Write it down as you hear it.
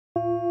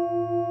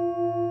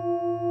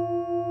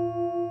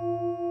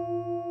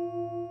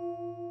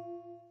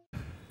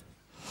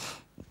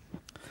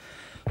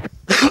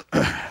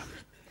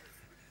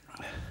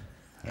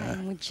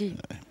Mooji.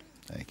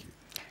 Thank you.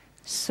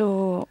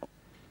 So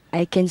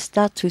I can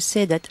start to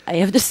say that I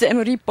have the same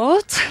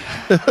report.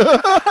 Okay,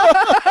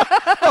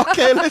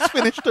 let's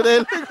finish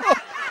today.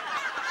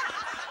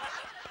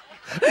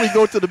 We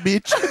go to the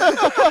beach.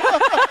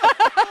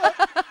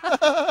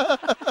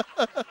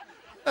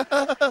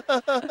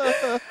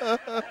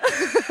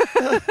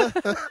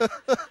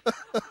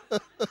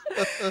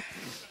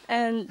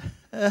 And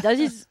that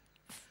is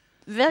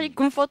very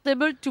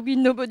comfortable to be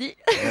nobody.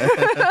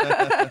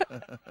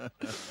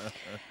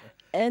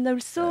 And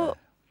also,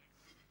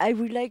 I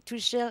would like to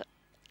share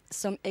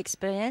some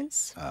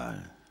experience.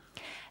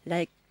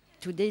 Like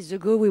 2 days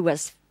ago, we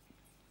was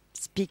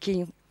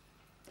speaking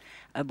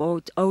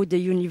about how the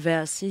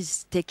universe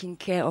is taking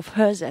care of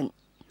us, and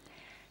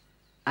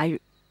I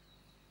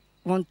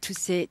want to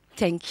say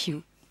thank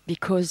you,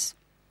 because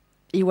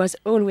he was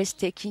always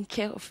taking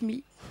care of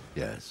me.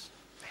 Yes.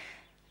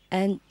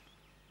 And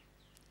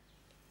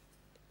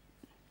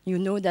you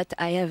know that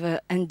I have a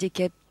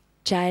handicapped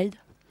child.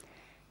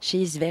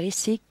 She is very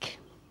sick.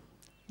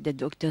 The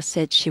doctor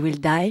said she will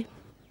die.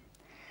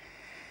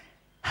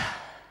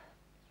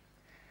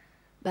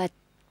 But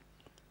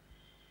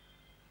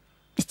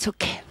it's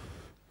okay.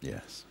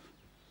 Yes.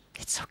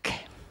 It's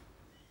okay.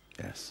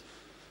 Yes.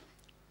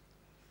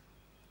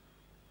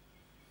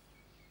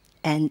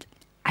 And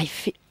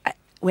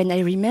when I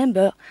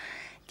remember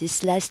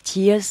these last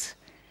years,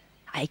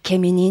 I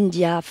came in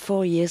India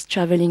 4 years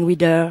traveling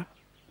with her.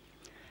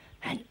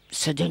 And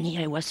suddenly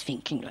I was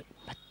thinking, like,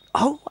 but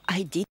how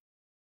I did.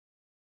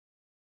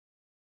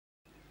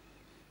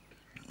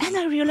 And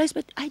I realized,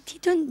 but I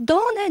didn't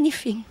done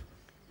anything.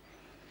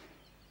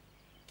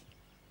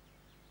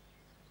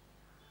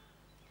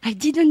 I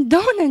didn't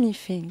done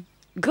anything.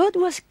 God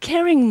was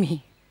carrying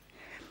me.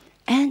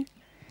 And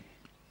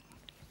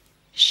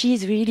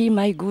she's really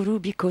my guru,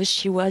 because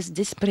she was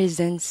this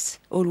presence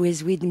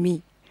always with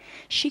me.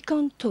 She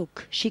can't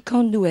talk, she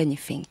can't do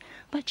anything,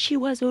 but she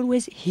was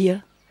always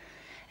here.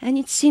 And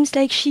it seems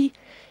like she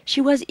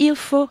was here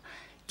for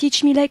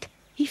teach me, like,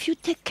 if you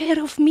take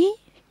care of me,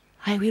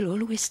 I will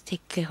always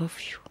take care of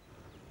you.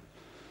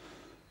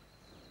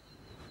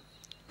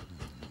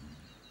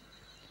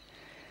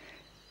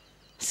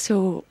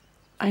 So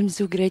I'm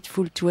so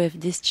grateful to have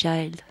this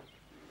child.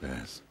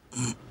 Yes.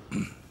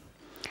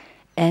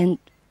 And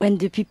when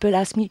the people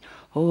ask me,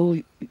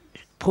 oh,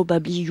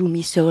 probably you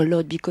miss her a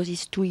lot, because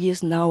it's 2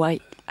 years now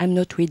I'm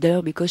not with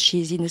her because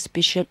she's in a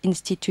special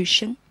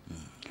institution.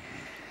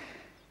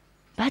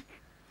 But,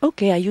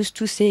 okay, I used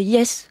to say,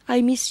 yes,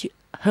 I miss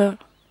her.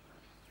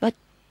 But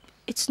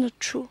it's not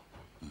true.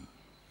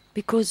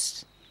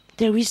 Because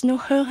there is no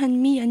her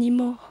and me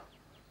anymore.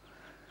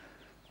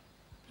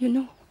 You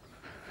know?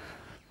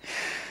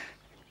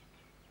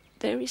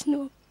 There is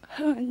no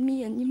her and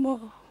me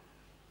anymore.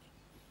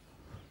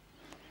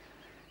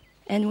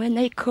 And when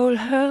I call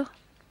her,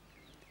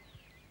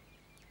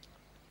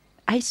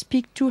 I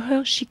speak to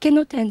her, she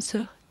cannot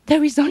answer.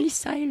 There is only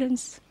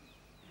silence.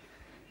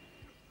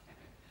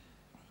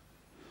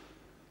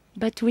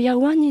 But we are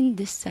one in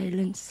this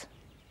silence.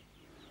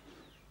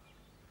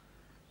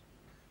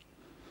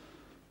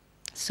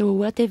 So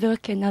whatever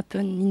can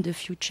happen in the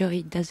future,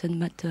 it doesn't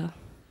matter.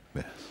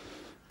 Yes.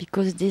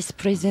 Because this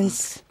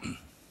presence,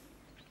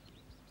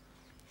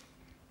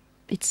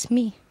 it's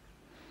me.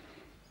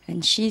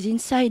 And she's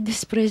inside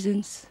this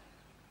presence.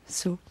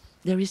 So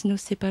there is no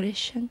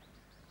separation.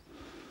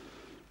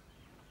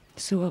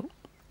 So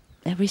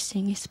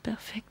everything is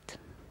perfect.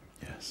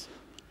 Yes.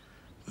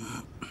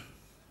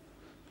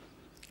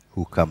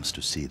 Who comes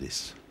to see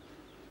this?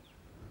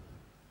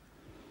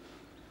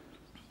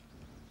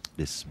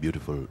 This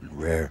beautiful,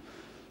 rare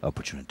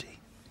opportunity.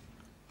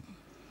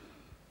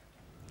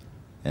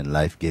 And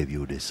life gave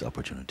you this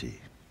opportunity.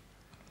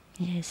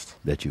 Yes.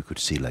 That you could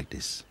see like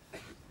this.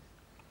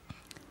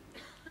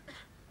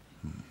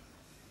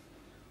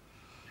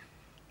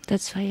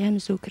 That's why I'm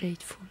so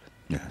grateful.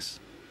 Yes.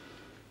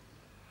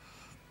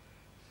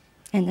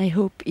 And I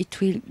hope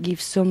it will give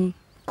some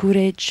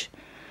courage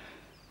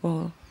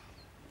or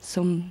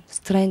some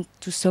strength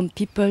to some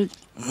people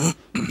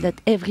that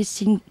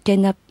anything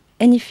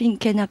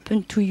can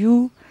happen to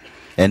you.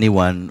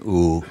 Anyone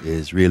who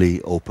is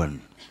really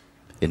open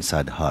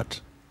inside the heart,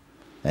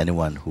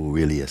 anyone who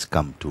really has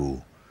come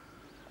to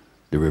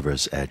the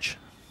river's edge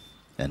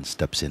and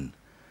steps in,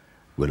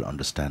 will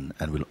understand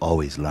and will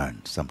always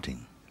learn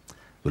something,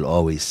 will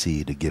always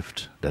see the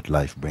gift that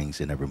life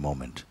brings in every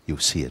moment. You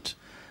see it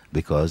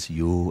because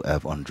you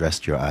have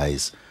undressed your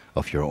eyes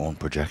of your own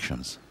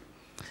projections.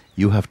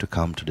 You have to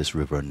come to this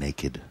river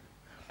naked.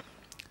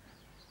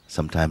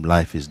 Sometimes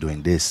life is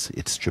doing this,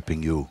 it's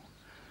stripping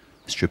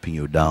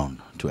you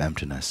down to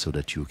emptiness so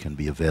that you can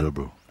be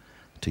available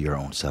to your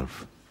own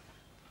self.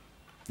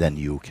 Then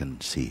you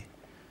can see.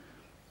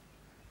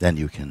 Then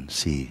you can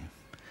see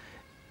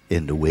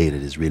in the way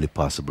that is really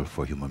possible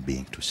for a human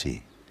being to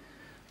see.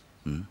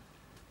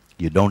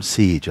 You don't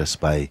see just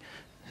by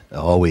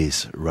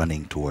always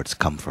running towards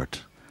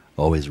comfort,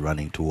 always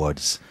running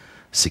towards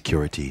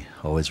security,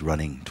 always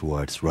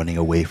running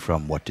away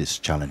from what is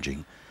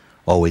challenging,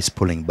 always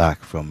pulling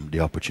back from the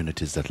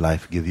opportunities that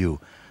life give you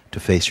to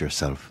face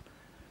yourself,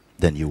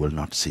 then you will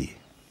not see.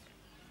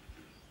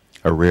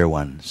 A rare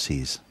one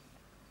sees,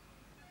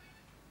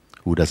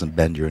 who doesn't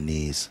bend your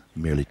knees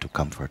merely to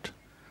comfort,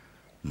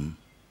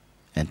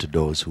 and to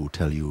those who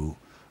tell you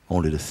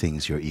only the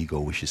things your ego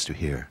wishes to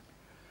hear.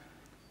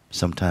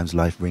 Sometimes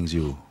life brings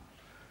you,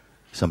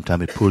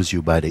 sometimes it pulls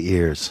you by the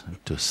ears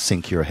to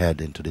sink your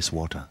head into this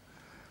water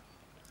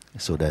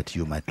so that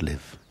you might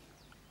live.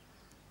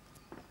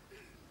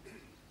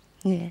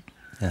 Yeah.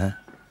 Yeah.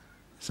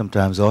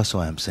 Sometimes also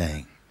I'm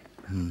saying,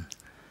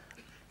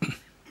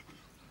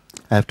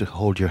 I have to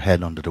hold your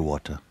head under the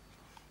water.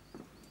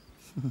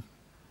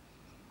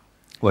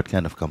 What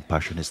kind of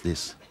compassion is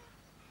this?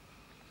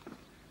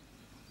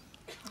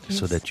 Yes.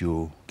 So that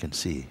you can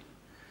see.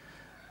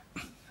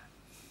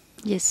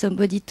 Yes,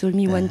 somebody told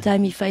me one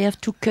time, if I have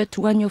to cut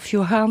one of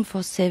your arm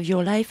for save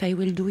your life, I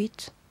will do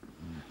it.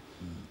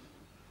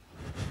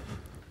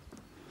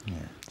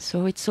 Yeah.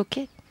 So it's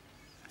okay.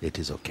 It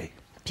is okay.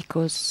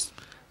 Because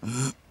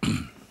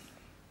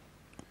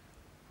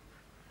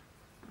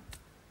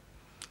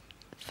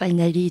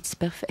finally it's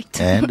perfect.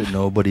 And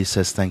nobody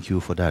says thank you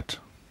for that.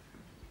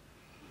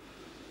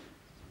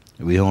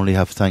 We only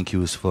have thank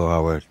yous for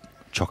our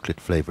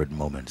chocolate-flavored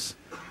moments.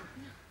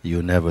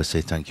 You never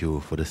say thank you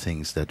for the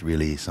things that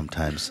really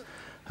sometimes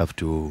have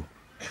to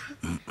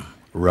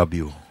rub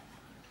you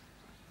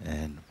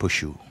and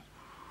push you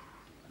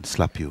and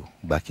slap you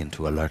back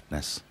into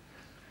alertness,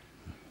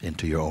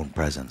 into your own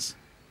presence.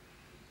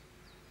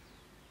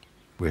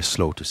 We're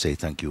slow to say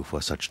thank you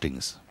for such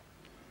things.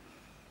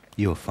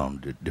 You have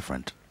found it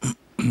different.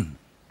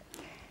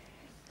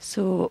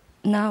 So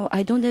now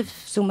I don't have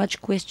so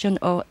much question,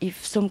 or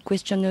if some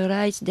question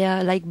arise, they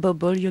are like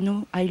bubble, you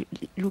know. I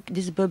look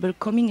this bubble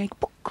coming and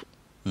pook,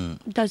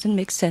 doesn't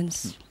make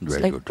sense. It's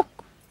Very like good.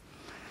 pook.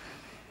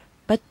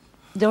 But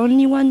the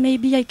only one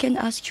maybe I can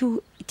ask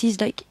you, it is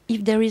like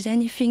if there is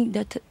anything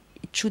that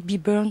it should be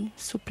burned,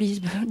 so please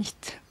burn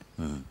it.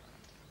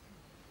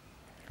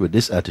 With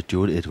this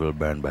attitude, it will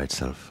burn by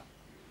itself.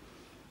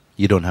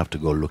 You don't have to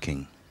go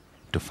looking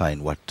to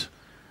find what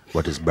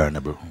is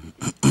burnable.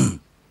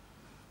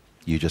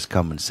 You just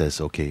come and says,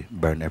 okay,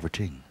 burn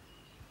everything.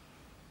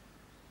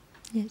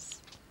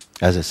 Yes.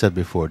 As I said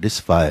before, this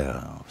fire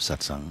of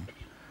satsang,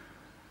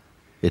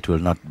 it will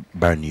not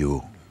burn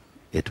you.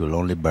 It will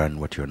only burn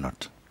what you're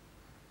not.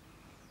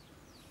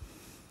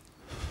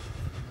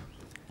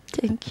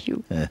 Thank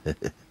you.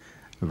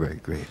 Very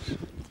great.